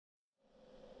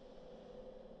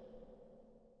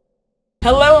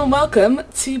Hello and welcome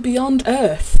to Beyond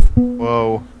Earth.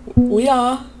 Whoa. We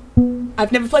are...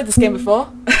 I've never played this game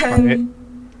before.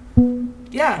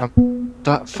 Yeah.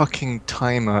 That fucking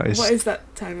timer is, What is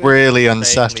that timer? really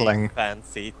unsettling.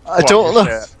 Fancy. I don't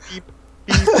know.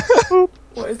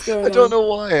 What is going on? I don't know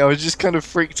why. I was just kind of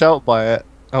freaked out by it.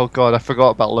 Oh god, I forgot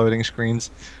about loading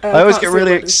screens. I always can't get see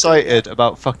really loading excited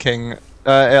about fucking...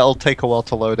 it'll take a while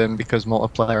to load in because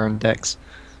multiplayer and decks.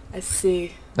 I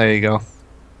see. There you go.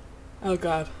 Oh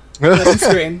god. Loading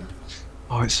screen.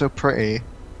 Oh, it's so pretty.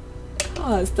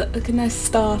 Oh, it's like a nice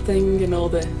star thing and all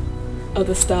the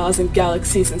other stars and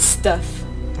galaxies and stuff.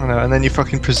 I know, and then you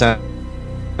fucking present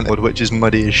which is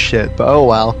muddy as shit, but oh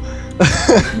well.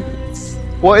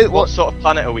 What sort of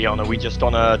planet are we on? Are we just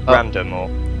on a random or?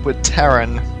 With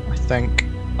Terran, I think.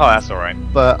 Oh, that's alright.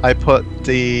 But I put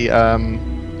the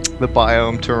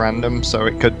biome to random, so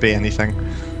it could be anything.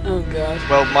 Oh god.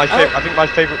 Well, I think my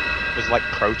favorite was like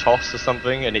Protoss or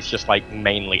something, and it's just like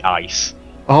mainly ice.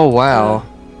 Oh wow.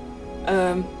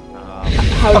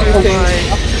 How do you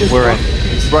think? We're in.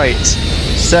 Right.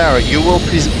 Sarah, you will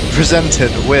be presented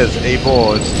with a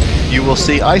board. You will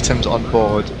see items on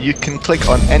board. You can click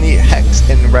on any hex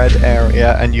in red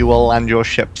area and you will land your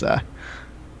ship there.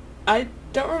 I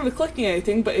don't remember clicking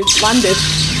anything, but it's landed.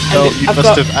 No,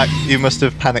 you must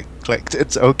have panic clicked.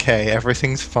 It's okay,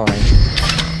 everything's fine.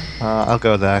 I'll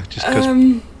go there just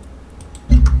because.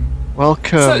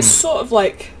 Welcome. So it's sort of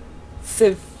like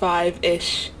Civ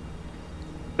 5-ish.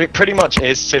 It pretty much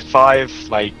is Civ 5,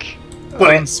 like...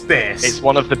 But in space. It's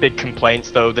one of the big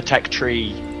complaints, though. The tech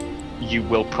tree, you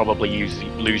will probably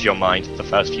lose your mind the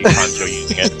first few times you're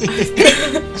using it.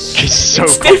 It's so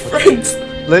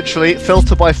different. Literally,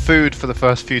 filter by food for the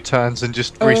first few turns and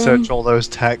just research all those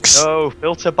techs. No,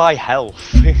 filter by health.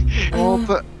 Oh,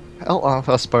 but... Oh,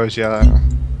 I suppose, yeah.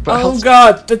 But oh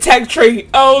god, the tech tree!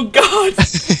 Oh god!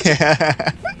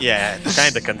 Yeah, it's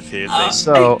kinda confusing.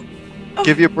 So,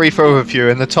 give you a brief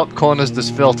overview. In the top corners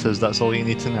there's filters, that's all you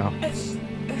need to know.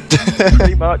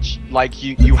 Pretty much, like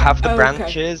you have the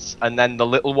branches, and then the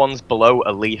little ones below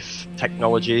are leaf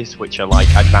technologies, which are like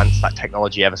advance that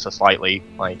technology ever so slightly.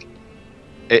 Like,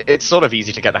 it's sort of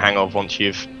easy to get the hang of once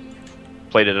you've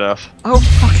played it enough. Oh,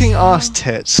 fucking arse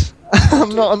tits. I'm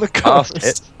not on the coast. Arse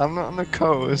tits? I'm not on the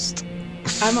coast.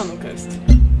 I'm on the coast.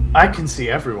 I can see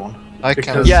everyone. I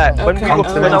can. Yeah, when I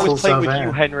Continental was playing with surveyor.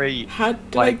 you, Henry, How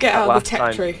do I get out of the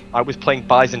tech tree? I was playing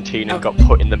Byzantine and got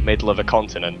put in the middle of a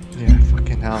continent. Yeah,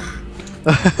 fucking hell.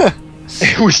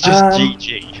 It was just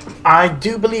GG. I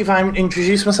do believe I'm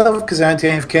introduced myself because I went to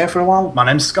AFK for a while. My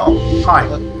name's Scott. Hi.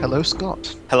 Hello,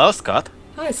 Scott. Hello, Scott.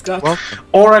 Hi, Scott. Welcome.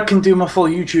 Or I can do my full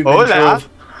YouTube intro Hola. of,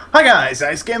 hi guys,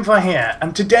 it's Gamefire here,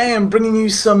 and today I'm bringing you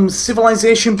some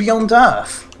Civilization Beyond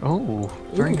Earth. Oh,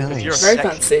 very nice. You're Very sexy.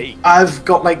 fancy. I've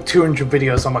got like 200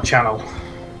 videos on my channel.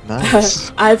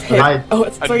 Nice. I've hit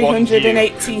it's and one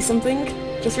 380 something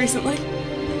just recently.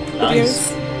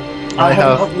 Nice. Videos. I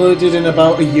haven't uploaded in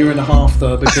about a year and a half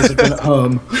though because I've been at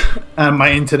home and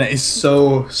my internet is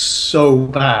so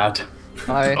bad.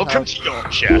 I Welcome have to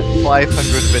Yorkshire. 500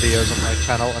 videos on my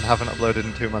channel and haven't uploaded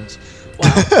in 2 months.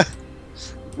 Wow.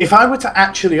 If I were to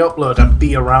actually upload, I'd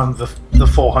be around the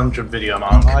 400 video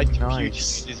mark. My computer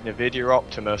Nice. uses NVIDIA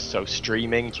Optimus, so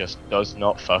streaming just does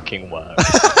not fucking work.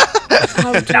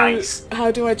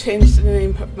 How do I change the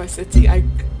name of my city? I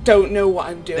don't know what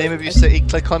I'm doing. Name of your city,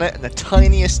 click on it, and the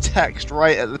tiniest text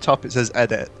right at the top it says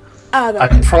edit.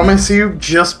 I promise you,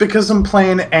 just because I'm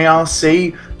playing ARC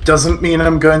doesn't mean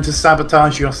I'm going to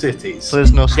sabotage your cities. So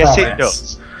there's no Yes, spies. it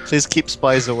does. Please keep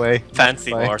spies away.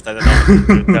 Fancy Bye. wars, I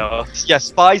don't know. No. Yeah,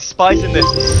 spies in this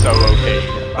is so okay.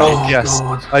 Oh, Yes,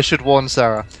 God. I should warn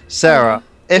Sarah. Sarah,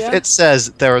 if yeah? it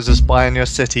says there is a spy in your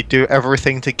city, do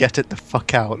everything to get it the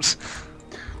fuck out.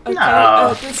 Okay,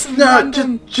 No. there's some No,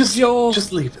 random just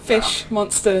leave it. fish,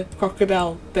 monster,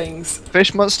 crocodile things.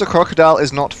 Fish, monster, crocodile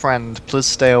is not friend. Please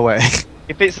stay away.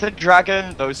 If it's a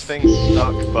dragon, those things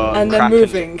suck, but And they're Kraken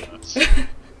moving. does.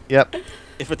 Yep.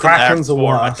 If it's Kraken's an the air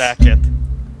form, worst. attack it.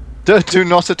 Do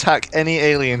not attack any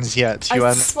aliens yet. You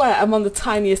I swear I'm on the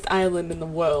tiniest island in the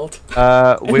world. In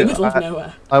the middle of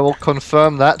nowhere. I will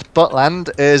confirm that Buttland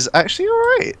is actually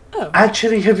alright. Oh.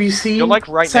 Actually, have you seen You're like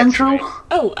right Central? next to me.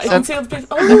 Oh, I can see all the bits.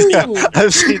 Oh!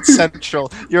 I've seen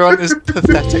Central. You're on this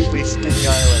pathetically skinny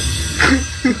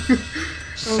island.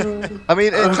 I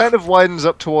mean, it kind of widens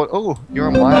up toward. Oh, you're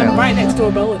a I'm mile. right next to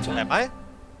a villager. Am I?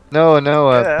 No,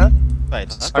 Yeah.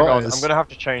 Wait, Hang on, I'm gonna have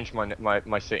to change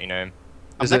my city name.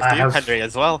 Is I'm it next to you, have- Henry,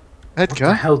 as well. What the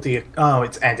Edgar? hell do you... Oh,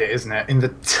 it's edit, isn't it? In the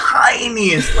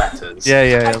tiniest letters.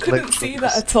 Yeah. I couldn't see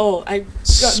that at all. I got no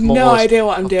Smallest- idea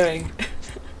what I'm doing.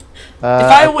 If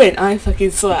I win, I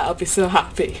fucking swear I'll be so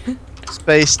happy.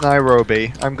 Space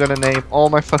Nairobi. I'm gonna name all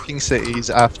my fucking cities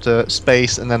after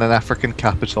space and then an African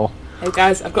capital. Hey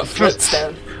guys, I've got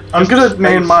Floatstone. I'm gonna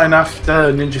name mine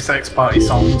after Ninja Sex Party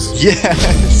songs.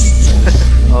 Yes!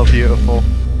 Oh, beautiful.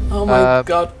 Oh my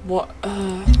god, what?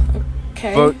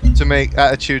 Okay. Vote to make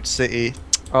Attitude City.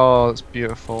 Oh, it's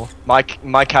beautiful. My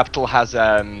capital has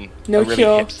No really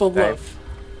cure hipster for name. love.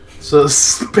 So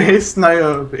Space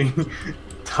Niobe,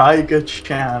 Tiger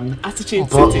Chan, Attitude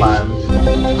City.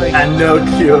 Butland, and No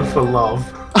Cure for Love.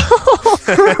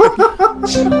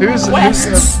 Who's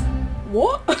Quests.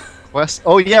 What? Quest?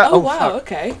 Oh yeah. Oh wow. Fuck.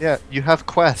 Okay. Yeah, you have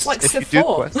quests. It's like if you Civ do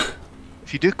 4. quests,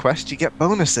 if you do quests, you get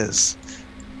bonuses.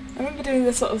 I remember doing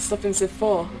this sort of stuff in Civ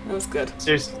 4. That was good.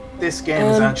 Seriously, this game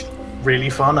is actually really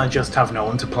fun. I just have no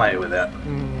one to play with it.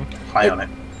 Play on it.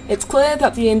 It's clear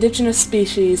that the indigenous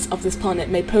species of this planet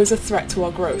may pose a threat to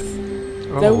our growth.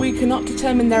 Though we cannot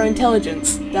determine their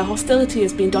intelligence, their hostility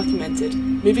has been documented.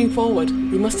 Moving forward,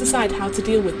 we must decide how to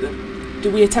deal with them. Do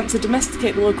we attempt to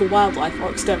domesticate the local wildlife or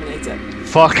exterminate it?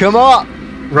 Fuck 'em up!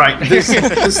 Right,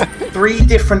 there's 3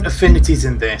 different affinities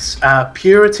in this.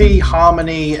 Purity,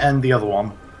 Harmony, and the other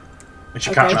one. Which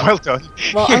I can't Okay. remember. Well done.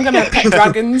 Well, I'm gonna pet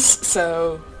dragons,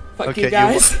 so fuck Okay, you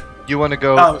guys. You want to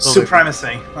go? Oh,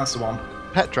 Supremacy. That's the one.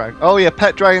 Pet dragon. Oh yeah,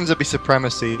 pet dragons would be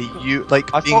supremacy. You like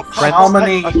I being thought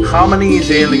friendly. Harmony is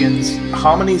aliens.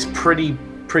 Harmony's pretty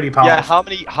powerful. Yeah,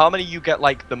 Harmony you get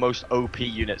like the most OP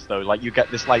units though. Like you get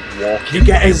this like walking. You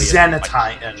get a alien,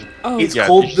 Xenotitan. Oh. It's Yeah,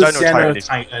 called the Xenotitan is-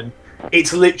 Xenotitan.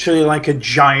 It's literally like a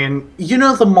giant. You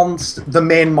know the monster, the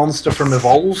main monster from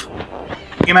Evolve.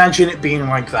 Imagine it being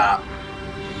like that.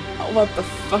 Oh, what the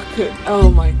fuck? Oh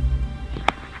my.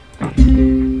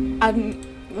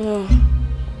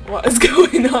 What is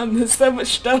going on? There's so much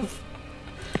stuff.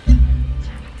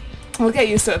 I'll get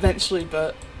used to it eventually,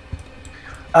 but...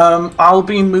 I'll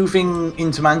be moving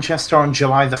into Manchester on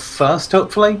July the 1st,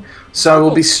 hopefully. So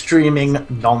we'll be streaming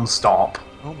non-stop.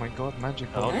 Oh my god,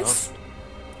 magical. Oh, nice.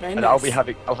 Very And nice.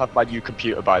 I'll have my new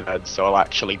computer by then, so I'll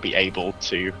actually be able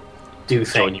to Do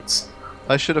join you. things.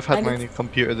 I should have had I my need- new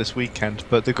computer this weekend,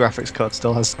 but the graphics card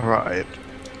still hasn't arrived.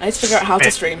 I need to figure out how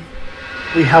to stream.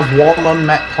 We have one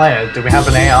unmet player. Do we have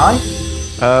an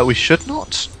AI? We should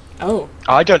not. Oh.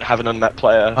 I don't have an unmet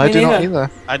player. I Me do not neither.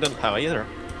 either. I don't have either.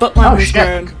 But Oh land is shit!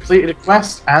 grown. Completed a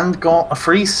quest and got a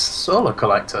free solar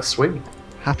collector. Sweet.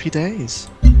 Happy days.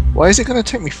 Why is it going to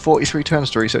take me 43 turns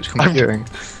to research computing?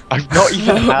 I've not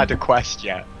even had a quest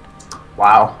yet.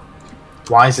 Wow.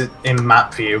 Why is it in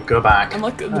map view? Go back. I'm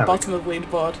like at the There we bottom of the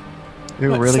leaderboard.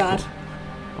 You're Looks really sad. cool.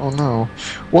 Oh no.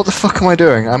 What the fuck am I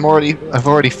doing? I've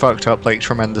already fucked up like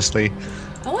tremendously.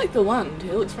 I like the land.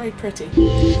 It looks very pretty.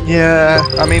 Yeah,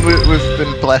 I mean we've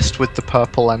been blessed with the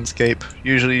purple landscape.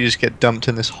 Usually you just get dumped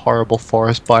in this horrible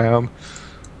forest biome.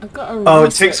 I've got a Oh,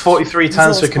 it takes research 43 turns for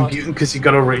resource pod. computing because you've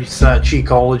got to research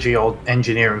ecology or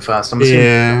engineering first. I'm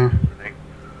assuming.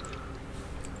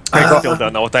 I still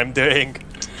don't know what I'm doing.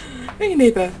 Me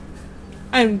neither.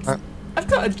 I've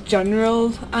got a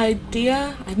general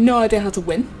idea. I have no idea how to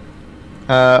win.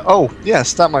 Oh,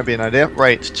 yes, that might be an idea.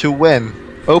 Right, to win,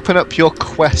 open up your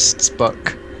quests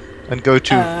book and go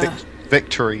to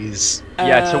victories.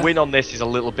 Yeah, to win on this is a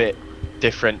little bit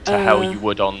different to how you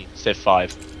would on Civ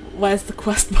 5. Where's the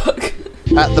quest book?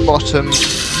 At the bottom,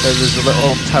 there's a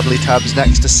little tabbly tabs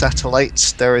next to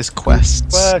satellites. There is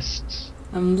quests. Quests.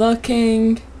 I'm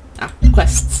looking. Ah,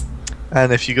 quests.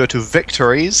 And if you go to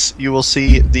victories, you will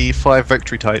see the 5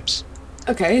 victory types.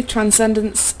 Okay,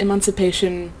 transcendence,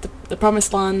 emancipation, the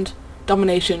promised land,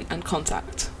 domination, and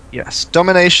contact. Yes,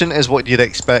 domination is what you'd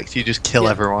expect. You just kill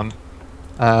everyone.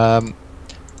 Now,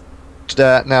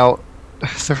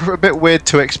 they're a bit weird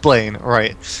to explain.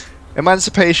 Right,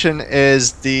 emancipation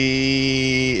is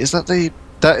the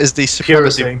that is the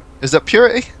supremacy. Purity. Is that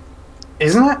purity?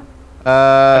 Isn't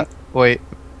it? Wait.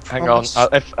 Hang on, Promise-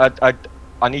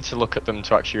 I need to look at them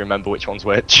to actually remember which one's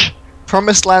which.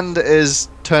 Promised land is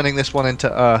turning this one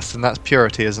into Earth, and that's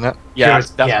purity, isn't it? Yeah,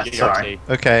 Purity, that's yeah, purity.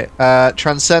 Okay.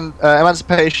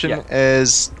 Emancipation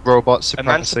is robot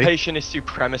supremacy. Emancipation is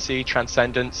supremacy,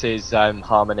 transcendence is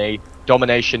harmony,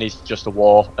 domination is just a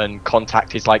war, and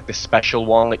contact is like the special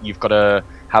one that you've got to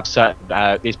have certain.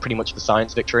 Is pretty much the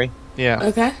science victory. Yeah.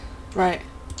 Okay, right.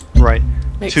 Right.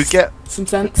 Makes To get, some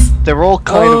sense. they're all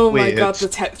kind Oh of my weird. god, the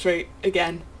text rate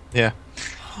again. Yeah.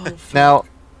 Oh, fuck. Now,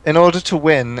 in order to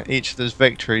win each of those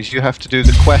victories, you have to do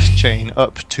the quest chain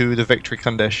up to the victory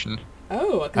condition.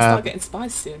 Oh, I can start getting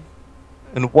spies soon.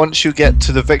 And once you get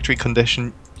to the victory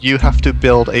condition, you have to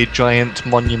build a giant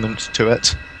monument to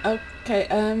it. Okay,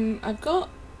 I've got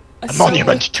A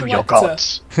monument to your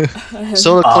gods.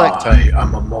 Solar collector. I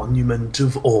am a monument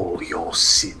of all your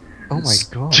sins. Oh my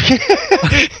god.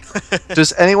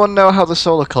 Does anyone know how the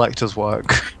solar collectors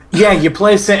work? Yeah, you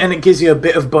place it and it gives you a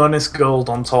bit of bonus gold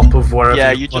on top of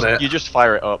wherever you put it. you just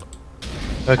fire it up.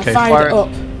 Okay, I fired it up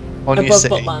on your above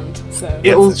city. Butland, so...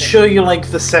 It'll show you like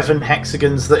the 7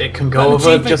 hexagons that it can go Got an over.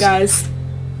 achievement, Just guys.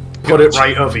 put it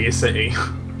right over your city.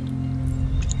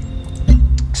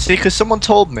 See, because someone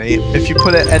told me if you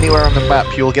put it anywhere on the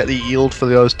map, you'll get the yield for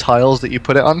those tiles that you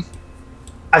put it on.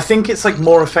 I think it's like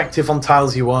more effective on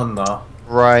tiles you own though.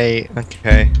 Right.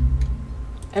 Okay.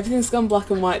 Everything's gone black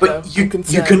and white though. But you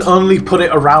can only put it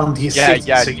around your city,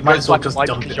 Yeah, so you might as well just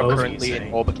dump because it you're over your currently in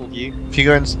city. orbital view. If you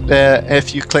go in,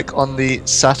 if you click on the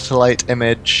satellite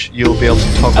image, you'll be able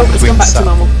to toggle Oh, it's between gone back to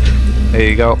normal. There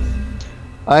you go.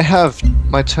 I have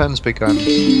my turn's begun.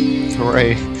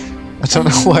 Hooray! I don't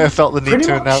know why I felt the need Pretty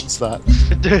to much. announce that.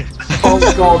 Oh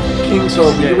god,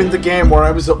 Kingswell, were you in the game where I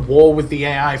was at war with the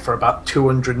AI for about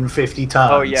 250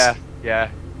 turns? Oh yeah, yeah.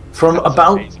 From That was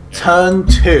about amazing, yeah. turn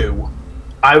 2,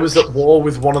 I was at war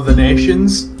with one of the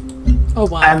nations, Oh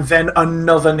wow. and then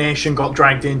another nation got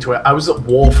dragged into it. I was at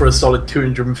war for a solid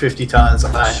 250 turns,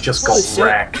 and I just got Holy shit.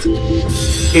 wrecked.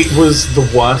 It was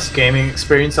the worst gaming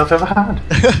experience I've ever had.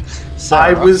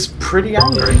 I was pretty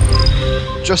angry.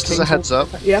 Just as a heads up,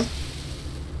 Yeah?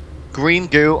 green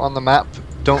goo on the map.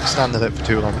 Don't stand in it for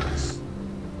too long.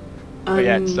 I'm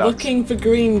yeah, it sucks. looking for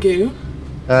green goo.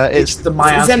 It's the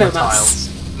miasma Xenomass.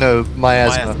 tiles. No,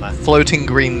 miasma. Miasma. Floating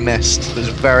green mist. That's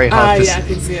very hard Ah, to yeah, I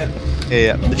can see it.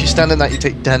 Yeah, if you stand in that, you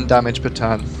take 10 damage per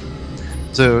turn.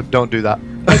 So don't do that.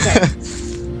 Okay.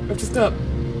 I've just got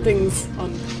things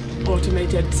on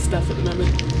automated stuff at the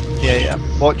moment. Yeah.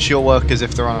 Watch your workers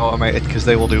if they're on automated, because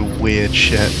they will do weird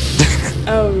shit.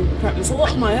 Oh crap, there's a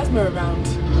lot of miasma around.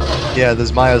 Yeah,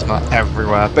 there's miasma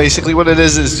everywhere. Basically what it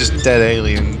is just dead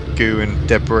alien goo and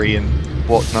debris and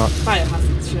whatnot.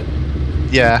 Biohazard shit.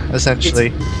 Yeah, essentially.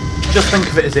 Just think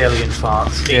of it as alien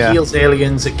farts. It Yeah. heals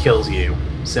aliens, it kills you.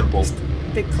 Simple.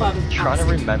 Big cloud of Trying to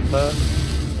acid. remember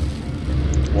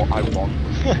what I want.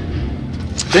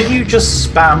 Don't you just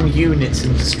spam units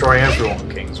and destroy everyone,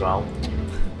 Kingswell?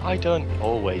 I don't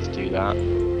always do that.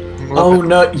 Oh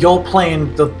no, you're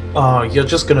playing the... Oh, you're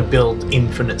just gonna build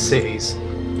infinite cities.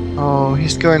 Oh,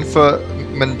 he's going for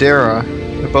Mandira.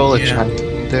 Ebola Yeah. chant.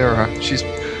 Mandira. She's...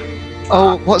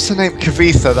 Oh, what's her name?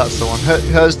 Kavitha, that's the one.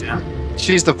 Hers... Yeah.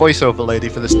 She's the voiceover lady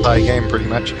for this entire game, pretty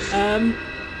much. I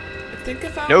think I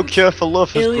found No cure for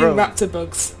love has alien grown. raptor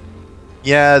bugs.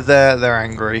 Yeah, they're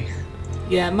angry.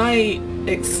 Yeah, my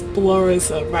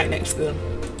explorers are right next to them.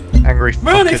 Angry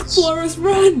Run, fuckers. explorers,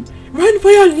 run! Run for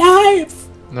your lives!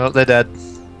 No, they're dead.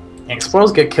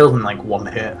 Explorers get killed in like one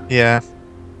hit. Yeah.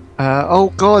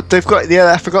 Oh god, they've got...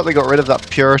 Yeah, I forgot they got rid of that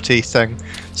purity thing.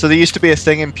 So there used to be a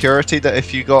thing in purity that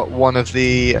if you got one of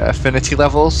the affinity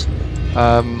levels,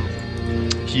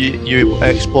 you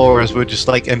explorers were just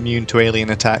like immune to alien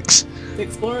attacks. The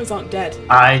explorers aren't dead.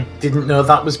 I didn't know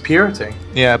that was purity.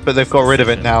 Yeah, but they've got rid of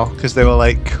it now because they were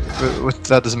like,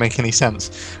 that doesn't make any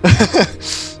sense.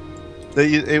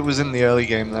 It was in the early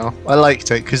game though. I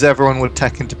liked it because everyone would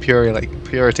tech into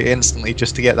purity instantly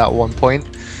just to get that 1 point,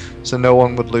 so no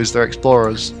one would lose their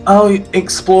explorers. Oh,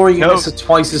 explorer units are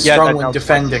twice as Yeah, strong that when now-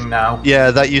 defending now. Yeah,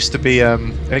 that used to be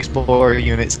explorer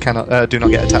units cannot do not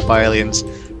get attacked by aliens.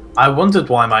 I wondered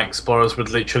why my explorers would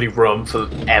literally roam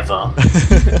forever.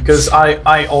 Because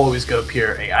I always go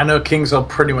purity. I know Kingswell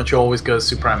pretty much always goes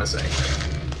supremacy.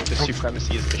 The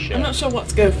supremacy is the shit. I'm not sure what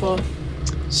to go for.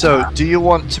 So, do you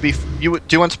want to be? Do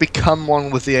you want to become one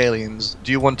with the aliens?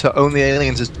 Do you want to own the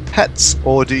aliens as pets,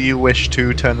 or do you wish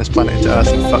to turn this planet into Earth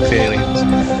and fuck the aliens?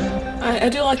 I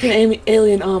do like an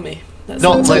alien army. That's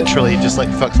Not good. literally, just like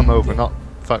fuck them over, not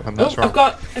fuck them. That's Oh, wrong. I've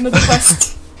got another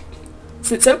quest.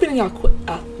 Since opening our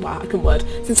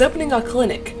Since opening our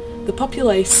clinic, the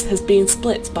populace has been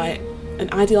split by an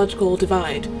ideological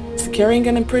divide. Securing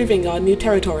and improving our new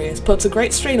territory has put a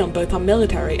great strain on both our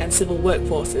military and civil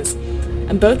workforces,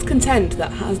 and both contend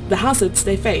that the hazards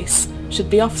they face should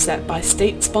be offset by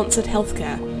state-sponsored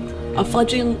healthcare. Our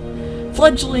fledgling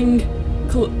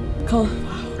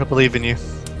I believe in you.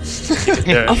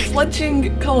 Our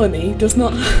fledgling colony does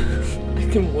not... I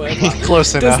can word that.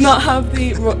 Close enough. Does not have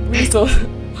the resource...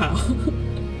 Wow.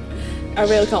 I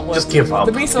really can't word Just that. give up.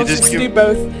 The resources just to give- do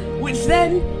both, which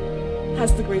then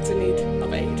has the greater need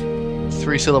of aid.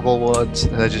 3-syllable words.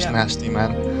 They're just Yeah. nasty,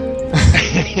 man.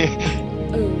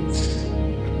 Oh.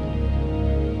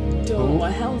 Do I want more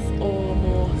health or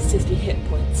more city hit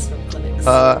points from clinics?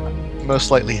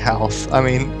 Most likely health. I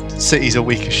mean, cities are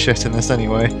weak as shit in this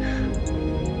anyway.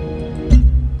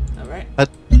 Alright.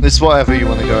 It's whatever you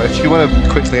want to go. If you want to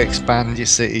quickly expand your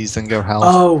cities, then go health.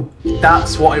 Oh,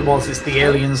 that's what it was. It's the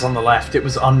aliens on the left. It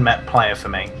was unmet player for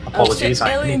me. Apologies. Oh,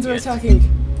 shit, aliens are attacking.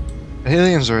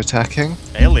 Aliens are attacking.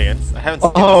 Aliens? I haven't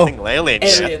seen a single alien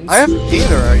yet. Aliens. I haven't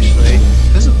either, actually.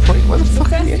 There's a point. Where the fuck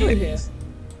are the Fair few aliens? here.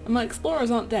 And my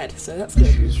explorers aren't dead, so that's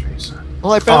good.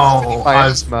 Well, I bet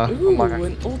miasma. Ooh,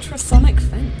 an ultrasonic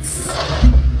fence.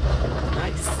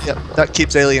 Nice. Yep, that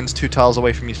keeps aliens 2 tiles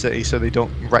away from your city, so they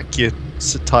don't wreck your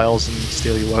tiles and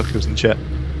steal your workers and shit.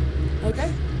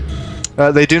 Okay.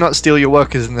 They do not steal your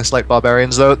workers in this like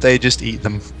barbarians, though. They just eat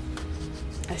them.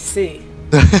 I see.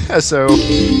 So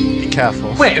be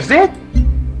careful. Wait, have they?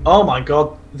 Oh my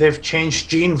god, they've changed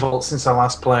Gene Vault since I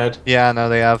last played. Yeah, no,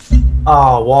 they have.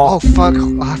 Oh, what? Oh fuck!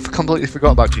 I completely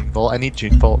forgot about Gene Vault. I need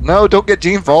Gene Vault. No, don't get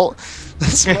Gene Vault.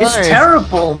 That's It's fine.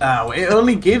 terrible now. It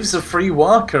only gives a free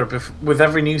worker with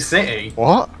every new city.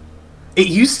 What? It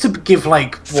used to give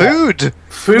like what? Food.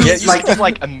 Food, Yeah, you like give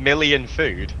like 1 million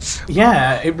food.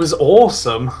 yeah, it was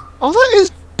awesome. Oh, that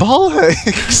is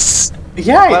bollocks.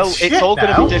 Yeah, Well, it's it's shit all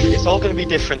gonna now. be different. It's all gonna be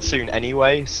different soon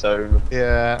anyway. So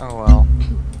Yeah. Oh well.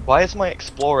 why is my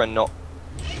explorer not?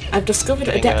 I've discovered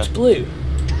Getting Adept a- Blue.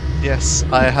 Yes,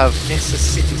 I have. It's a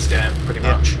city stem, pretty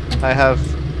Yeah. much. I have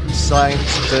signed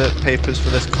the papers for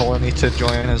this colony to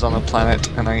join us on a planet,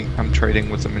 and I am trading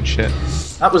with them and shit.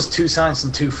 That was 2 science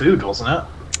and 2 food, wasn't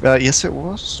it? Yes, it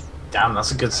was. Damn,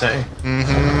 that's a good city.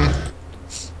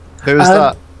 There was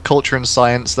that culture and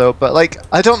science, though, but like,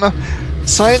 I don't know.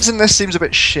 Science in this seems a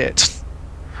bit shit.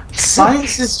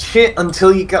 Science is shit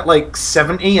until you get like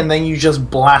 70, and then you just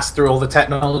blast through all the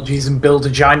technologies and build a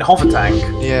giant hover tank.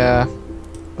 Yeah.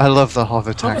 I love the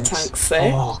hover Hover tanks. tanks,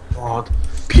 eh? Oh god.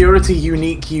 Purity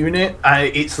unique unit,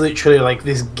 it's literally like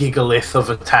this gigalith of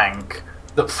a tank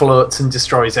that floats and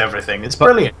destroys everything. It's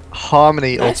brilliant.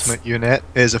 Harmony Nice. Ultimate Unit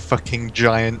is a fucking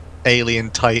giant alien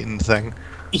titan thing.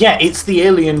 Yeah, it's the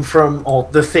alien from, or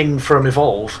the thing from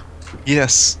Evolve.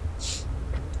 Yes.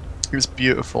 He was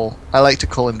beautiful. I like to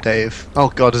call him Dave. Oh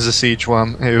god, as a siege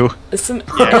worm. Ew. There's some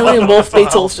alien wolf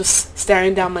beetles just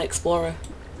staring down my explorer.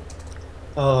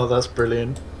 Oh, that's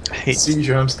brilliant. I hate Siege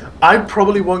worms. I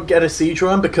probably won't get a siege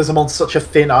worm because I'm on such a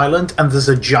thin island and there's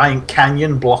a giant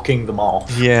canyon blocking them off.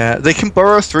 Yeah, they can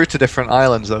burrow through to different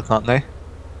islands though, can't they?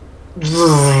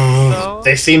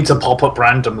 They seem to pop up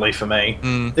randomly for me.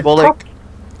 They Well, prob-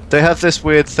 like, they have this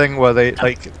weird thing where they,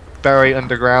 like, bury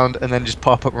underground and then just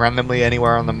pop up randomly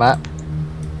anywhere on the map.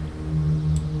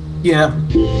 Yeah.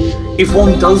 If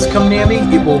one does come near me,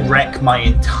 it will wreck my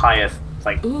entire,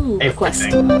 like, Ooh, quest.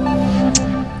 everything.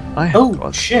 I have Oh,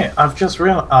 got- shit, I've just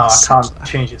realized. Oh, I can't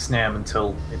change its name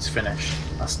until it's finished.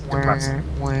 That's depressing.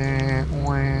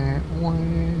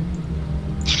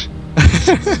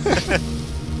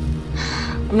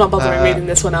 I'm not bothering reading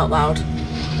this one out loud.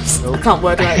 I can't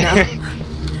word right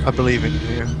now. I believe in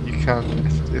you. You can.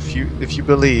 If you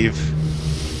believe,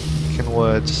 you can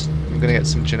words. I'm gonna get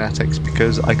some genetics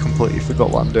because I completely forgot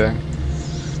what I'm doing.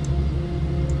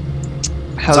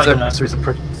 How's, It's like ev- the nursery's a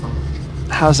pretty song.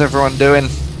 how's everyone doing?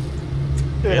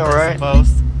 Doing alright.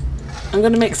 I'm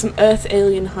gonna make some Earth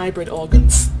alien hybrid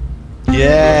organs.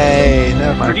 Yay!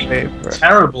 They're my Pretty favorite.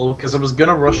 terrible because I was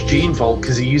gonna rush Gene Vault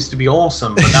because he used to be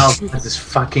awesome, but now this is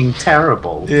fucking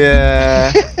terrible.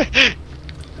 Yeah.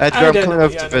 Edgar, I'm don't know coming what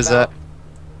over you're to on visit. about.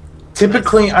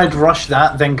 Typically, I'd rush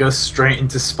that, then go straight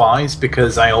into Spies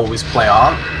because I always play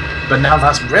Ark, but now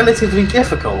that's relatively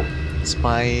difficult.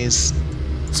 Spies.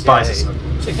 Spies Yay. is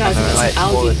Shit, guys, My I've got some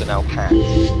explorers algae. are now packed.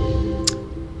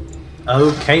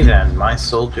 okay then. My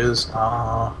soldiers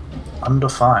are under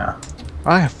fire.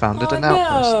 I have founded Oh, an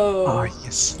outpost. no. Oh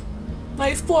yes. My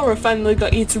explorer finally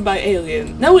got eaten by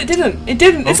alien. No, it didn't. It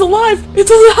didn't. It's alive.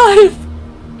 It's alive.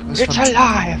 It's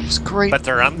alive! It's great.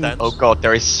 Better run then. Oh god,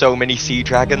 there is so many sea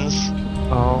dragons.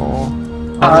 Oh.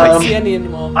 I don't see any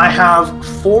anymore. I have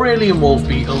 4 alien wolf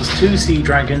beetles, 2 sea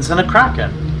dragons, and a kraken.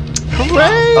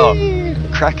 Hooray! Oh,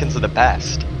 krakens are the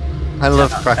best. I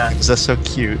love Yeah, okay. krakens. They're so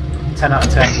cute. 10 out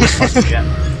of 10. Once again.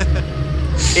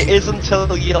 It is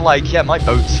until you're like, yeah, my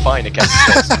boat's fine against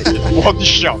this. It's just one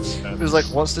shot. It was like,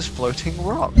 what's this floating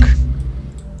rock?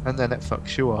 And then it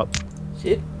fucks you up.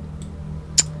 Shit.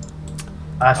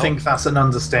 I think that's an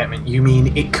understatement. You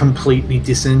mean it completely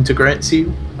disintegrates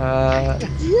you?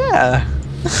 Yeah.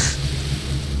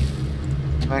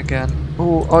 Again.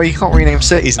 Oh, you can't rename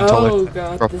cities until Oh, they're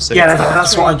God, proper this- cities. Yeah,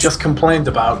 that's what I just complained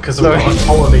about because I've Sorry. got a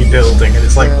colony building, and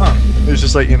it's like, Yeah. huh. It was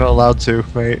just like, you're not allowed to,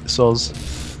 mate, soz.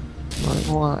 Like,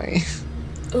 why?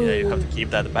 Yeah, you have to keep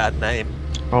that bad name.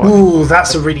 Oh, Ooh,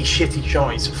 that's a really shitty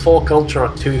choice. 4 culture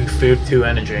or 2 food, 2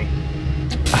 energy.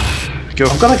 go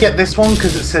I'm gonna get this one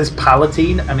because it says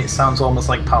Palatine and it sounds almost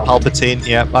like Palpatine. Palpatine,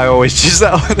 yeah, I always use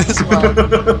that one as well.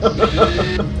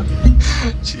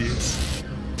 Jeez.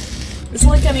 Is there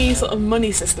like any sort of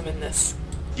money system in this?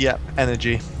 Yep,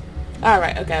 energy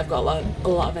Alright, okay, I've got a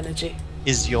lot of energy.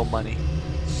 is your money.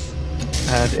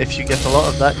 And if you get a lot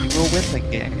of that, you will win the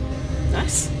game.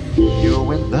 Nice. You will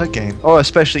win the game. Oh,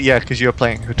 especially, yeah, because you're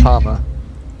playing Hutama.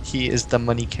 He is the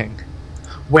money king.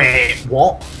 Wait,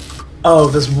 what? Oh,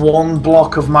 there's one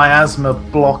block of miasma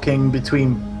blocking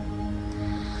between...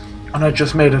 And I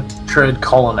just made a trade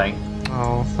colony.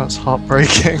 Oh, that's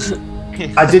heartbreaking.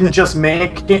 I didn't just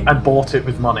make it, I bought it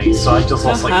with money, so I just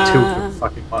lost like 2 of the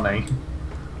fucking money.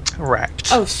 Correct.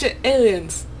 Oh shit,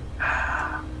 aliens.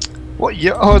 What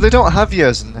year? Oh, they don't have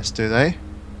years in this, do they?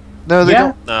 No, they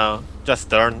don't. No,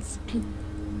 just turns.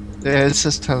 Yeah, it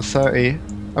says 10:30.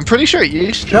 I'm pretty sure it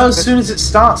used to. No, as soon as it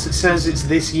starts, it says it's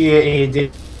this year AD.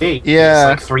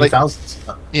 Yeah, it's like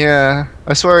 3,000. Yeah,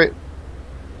 I swear it.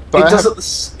 But It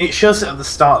does. It shows it at the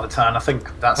start of the turn. I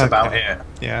think that's about it.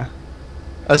 Yeah.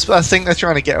 I think they're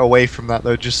trying to get away from that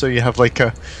though, just so you have like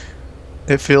a.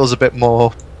 It feels a bit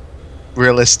more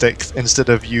realistic instead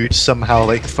of you somehow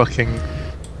like fucking.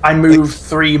 I moved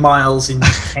 3 miles in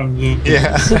 10 years.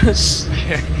 Yeah.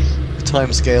 The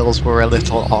timescales were a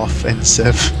little off in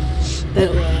Civ.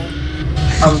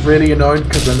 I'm really annoyed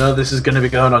because I know this is going to be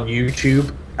going on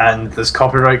YouTube and there's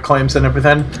copyright claims and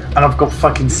everything, and I've got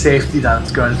fucking Safety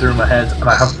Dance going through my head and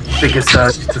I have biggest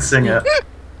urge to sing it.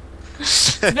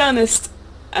 To be honest,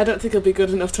 I don't think it'll be good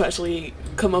enough to actually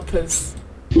come up as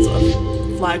sort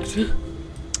of flagged.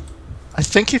 I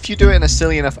think if you do it in a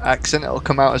silly enough accent, it'll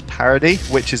come out as parody,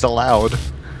 which is allowed.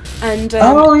 And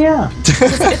oh yeah.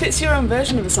 if it's your own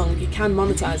version of a song, you can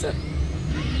monetize it.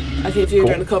 I think if you're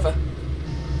doing a cover.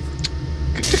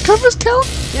 Do covers count?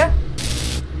 Yeah.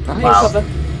 Wow. Cover.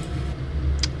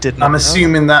 Did not I'm know.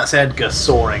 assuming that's Edgar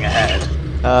soaring ahead.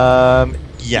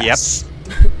 Yes.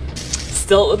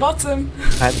 Still at the bottom.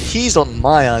 And he's on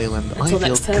my island. I Until feel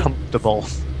next turn. comfortable.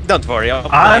 Don't worry, I'll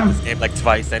play I'm- this game like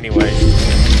twice anyway.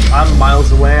 I'm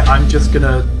miles away. I'm just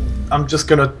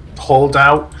gonna hold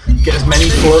out, get as many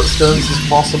float stones as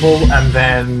possible, and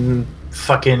then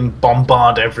fucking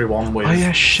bombard everyone with Oh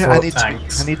yeah, shit! float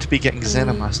tanks. I need to be getting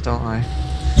Xenomass, don't I?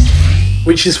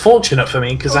 Which is fortunate for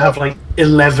me because I have like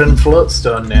 11 float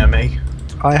stone near me.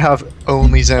 I have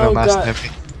only Xenomass God. near me.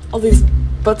 All these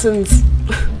buttons.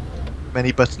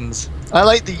 Many buttons. I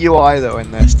like the UI though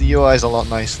in this. The UI is a lot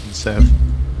nicer than Civ.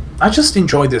 I just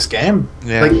enjoy this game.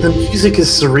 Yeah. Like the music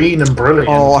is serene and brilliant.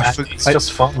 Oh, and it's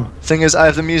just fun. Thing is, I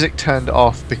have the music turned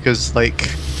off because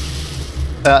like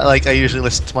I usually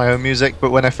listen to my own music, but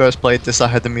when I first played this, I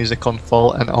had the music on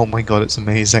full, and oh my god, it's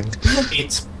amazing.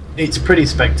 It's pretty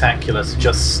spectacular to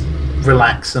just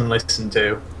relax and listen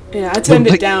to. Yeah, I turned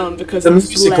it down because The it was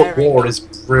music blaring. of war is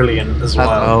brilliant as I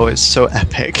well. know, it's so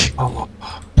epic. Oh,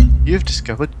 You've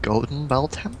discovered Golden Bell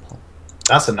Temple.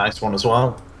 that's a nice one as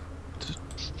well.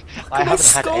 I haven't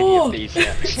had any of these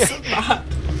yet. So bad.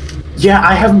 Yeah,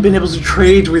 I haven't been able to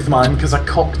trade with mine because I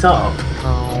cocked up.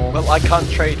 Oh. Well, I can't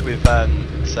trade with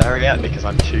Sarah yet because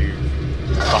I'm too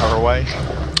far away.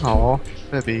 Oh,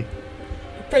 maybe.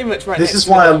 Pretty much right This next is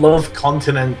to why I it. love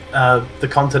the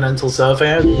Continental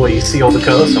Surveyor, where you see all the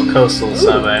coast, or Coastal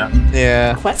Surveyor.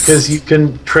 Yeah. Quest? Because you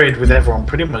can trade with everyone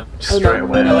pretty much straight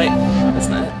away. No, wait. That's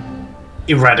not it.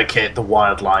 Eradicate the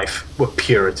wildlife with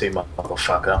purity,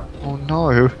 motherfucker. Oh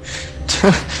no.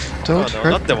 Don't Oh no, hurt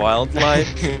not the wildlife.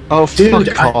 Oh, Dude,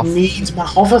 fuck I off. need my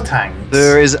hover tanks.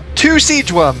 There is 2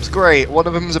 siege worms. Great. One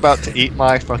of them's about to eat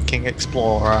my fucking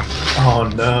explorer. Oh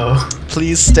no.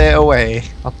 Please stay away.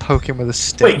 I'll poke him with a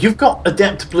stick. Wait, you've got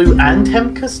Adept Blue and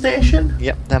Hemka Station?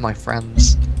 Yep, they're my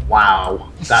friends. Wow,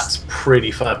 that's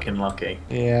pretty fucking lucky.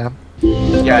 Yeah.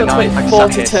 Yeah, Let's no, wait I'm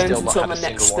 40 sat here turns still not until had my a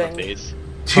next single one of thing. these.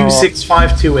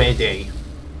 2652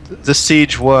 AD. The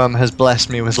siege worm has blessed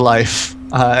me with life.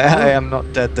 I am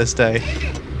not dead this day.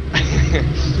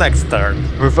 Next turn.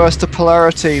 Reverse to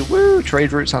polarity. Woo!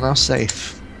 Trade routes are now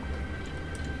safe.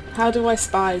 How do I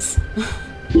spies?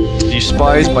 You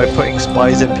spies by putting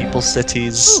spies in people's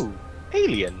cities. Ooh,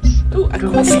 aliens. Ooh, a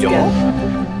quest again.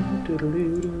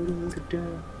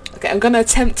 Okay, I'm gonna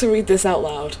attempt to read this out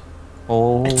loud.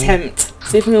 Oh. Attempt.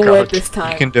 See if I can God. word this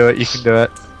time. You can do it, you can do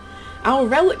it. Our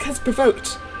relic has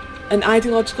provoked an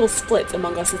ideological split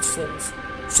among our citizens.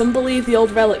 Some believe the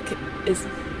old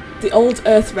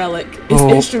Earth relic is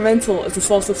instrumental as a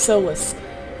source of solace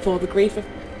for the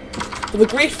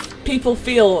grief people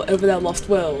feel over their lost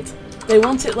world. They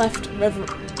want it left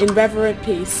in reverent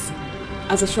peace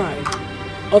as a shrine.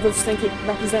 Others think it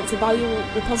represents a valuable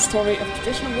repository of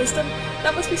traditional wisdom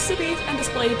that must be studied and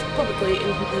displayed publicly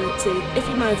in humanity if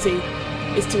humanity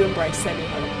is to embrace their new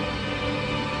home.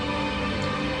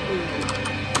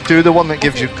 Do the one that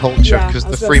gives you culture, yeah, because I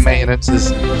the was free gonna say. maintenance is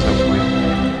so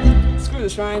point. Screw the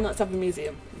shrine, let's have a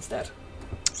museum instead.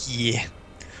 Yeah.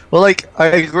 Well, like, I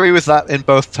agree with that in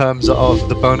both terms of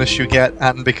the bonus you get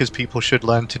and because people should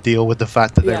learn to deal with the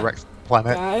fact that they Yeah. wrecked the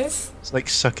planet. Guys, It's like,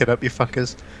 suck it up, you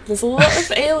fuckers. there's a lot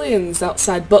of aliens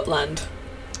outside Buttland.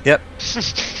 Yep.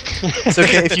 It's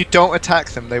okay, if you don't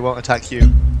attack them, they won't attack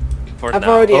you. For I've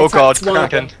now. already Oh god, attacked one of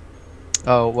them. Kraken.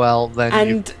 Oh, well, then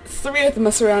And 3 of them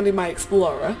are surrounding my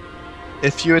explorer.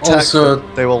 if you attack Also,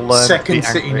 them, they will learn to second be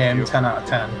city angry at name, you. 10 out of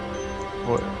 10.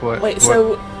 Wait,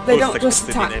 so they Who's don't the just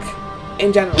city attack name?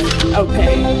 in general?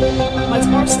 Okay. My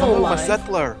explorer's still Oh, a alive.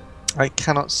 settler. I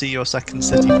cannot see your second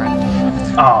city,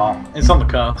 friend. Oh, it's on the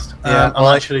coast. Yeah, I'm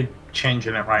well, actually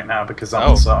changing it right now because that Oh.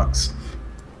 one sucks.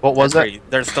 What was it? Agree.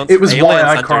 There's tons It was of why aliens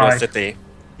I under cried. the city.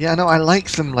 Yeah, no, I like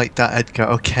them like that, Edgar,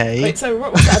 okay? Wait, so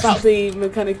what was that about the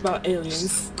mechanic about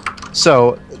aliens?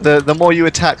 So, the more you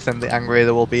attack them, the angrier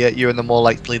they will be at you, and the more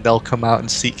likely they'll come out and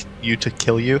seek you to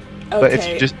kill you. Okay, But if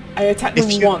you just... I attacked if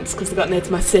them you- once because they got near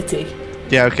to my city.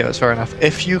 Yeah, okay, that's fair enough.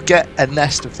 If you get a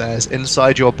nest of theirs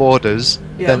inside your borders,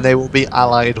 Yeah. then they will be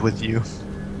allied with you,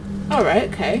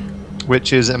 Alright, okay.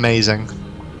 which is amazing.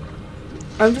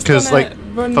 I'm just Because, gonna like,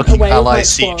 run fucking away with my allied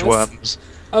siege explorers. worms.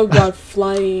 Oh god,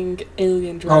 flying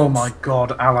alien drones. Oh my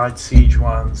god, Allied siege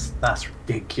worms. That's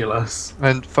ridiculous.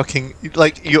 And fucking,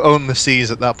 like, you own the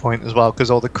seas at that point as well,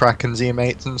 because all the Krakens are your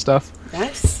mates and stuff.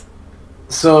 Nice.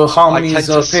 So I Harmony tend is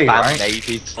to OP, spam right?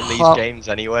 navies on these Har- games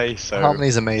anyway, so...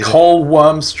 Harmony's amazing. Whole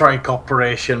worm strike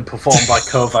operation performed by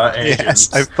covert agents.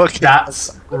 Yes, I fucking...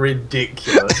 That's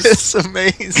ridiculous. It's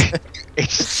amazing.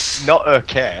 It's not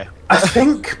okay. I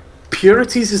think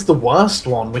Purities is the worst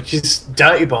one, which is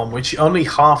Dirty Bomb, which only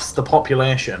halves the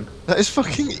population. That is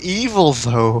fucking evil,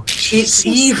 though. It's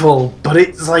evil, but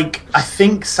it's like, I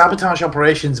think Sabotage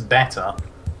Operation's better.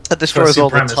 That destroys all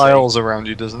the supremacy. tiles around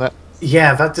you, doesn't it?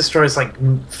 Yeah, that destroys like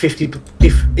 50.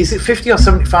 Is it 50 or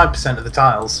 75% of the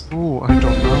tiles? Ooh, I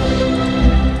don't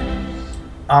know.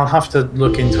 I'll have to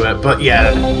look into it, but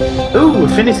yeah. Ooh,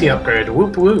 affinity upgrade.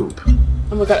 Whoop whoop.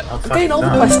 Oh my god, Oh, I'm getting all the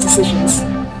fuck quest decisions.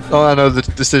 Oh, I know, the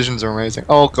decisions are amazing.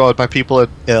 Oh god, my people are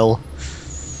ill.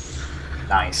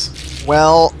 Nice.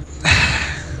 Well,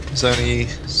 there's only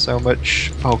so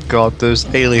much... Oh god, there's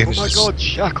aliens. Oh my god,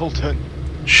 Shackleton!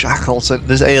 Shackleton.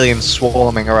 There's aliens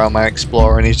swarming around my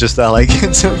explorer and he's just there like,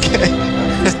 it's okay.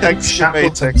 Excavating.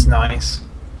 Shackleton's nice.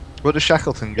 What does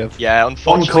Shackleton give? Yeah, On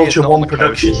unfortunately culture, it's not one on the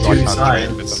production, coast, so I two can't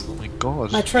trade with science. them. Oh my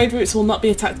god. My trade routes will not be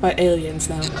attacked by aliens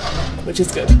now, which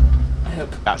is good. I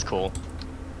hope. That's cool.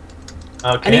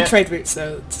 I Okay. need trade routes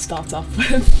though to start off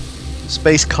with.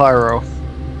 Space Cairo.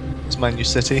 It's my new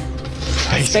city.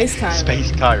 Space Cairo.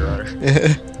 Space Cairo.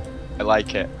 I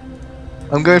like it.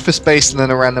 I'm going for space and then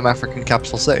a random African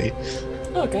capital city.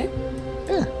 Okay.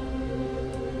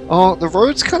 Oh, the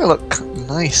roads kind of look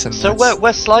nice and So nice.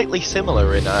 we're slightly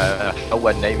similar in how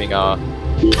we're naming our...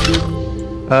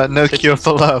 No cure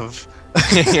for love.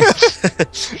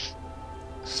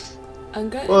 I'm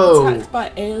getting Whoa. attacked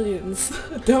by aliens.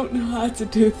 I don't know how to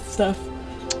do stuff.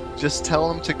 Just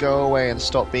tell them to go away and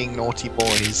stop being naughty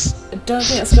boys. I don't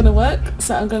think that's gonna work,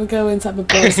 so I'm gonna go into a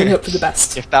base and hope for the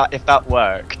best. If that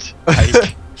worked,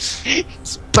 like,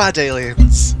 It's bad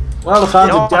aliens. Well, I found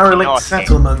No, a derelict no,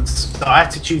 settlement. So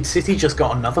Attitude City just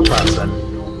got another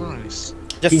person. Nice.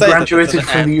 Just He say that graduated it's an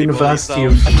from the anti-bully University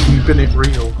zone. of Keeping It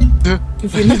Real.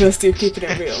 The University of Keeping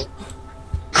It Real.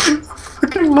 I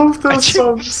fucking love those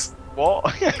songs.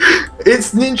 what?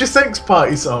 It's Ninja Sex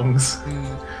Party songs.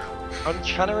 I'm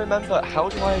trying to remember, how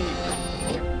do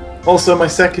I... Also, my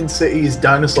second city is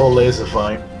Dinosaur Laser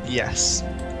Fight. Yes.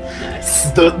 Nice.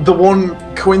 The one,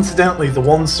 coincidentally, the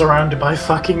one surrounded by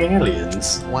fucking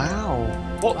aliens. Wow.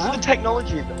 What's Wow. the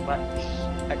technology that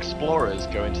lets explorers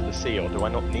go into the sea, or do I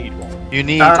not need one? You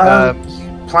need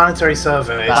Planetary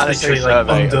Survey. It's Planetary literally like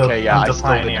survey, under, okay, yeah, I under still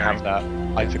didn't pioneering. have that.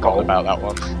 I forgot about that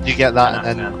one. you get that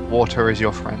and Yeah. then water is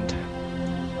your friend.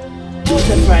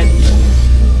 Water friend.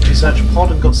 Research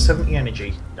pod and got 70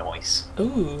 energy. Nice.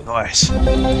 Ooh. Nice.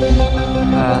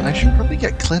 I should probably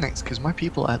get clinics because my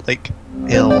people are like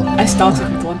ill. I started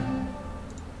with one.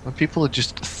 My people are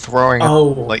just throwing up Oh.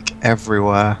 like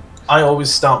everywhere. I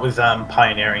always start with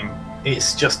pioneering.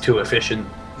 It's just too efficient.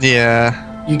 Yeah.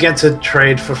 You get to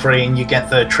trade for free, and you get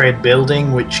the trade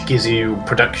building, which gives you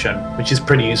production, which is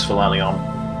pretty useful early on.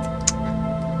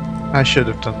 I should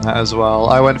have done that as well.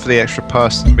 I went for the extra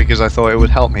person because I thought it would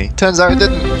help me. Turns out it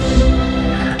didn't.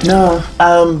 No,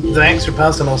 the extra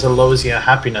person also lowers your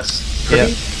happiness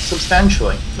pretty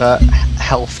substantially.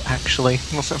 Health, actually.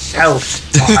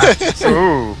 Health.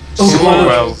 Ooh.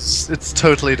 Well, It's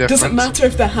totally different. Doesn't matter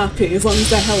if they're happy, as long as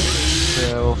they're healthy.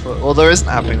 Yeah, well, there isn't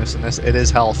happiness in this. It is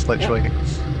health, literally.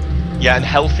 Yeah, and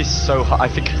health is so hard. I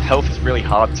think health is really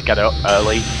hard to get up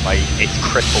early. Like, it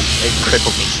crippled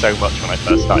me so much when I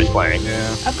first started playing.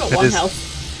 Yeah. I've got It 1 is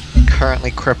health.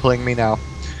 currently crippling me now.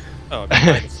 Oh,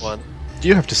 -1.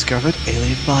 You have discovered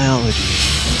alien biology.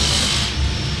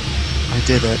 I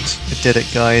did it. I did it,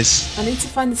 guys. I need to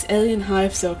find this alien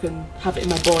hive so I can have it in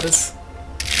my borders.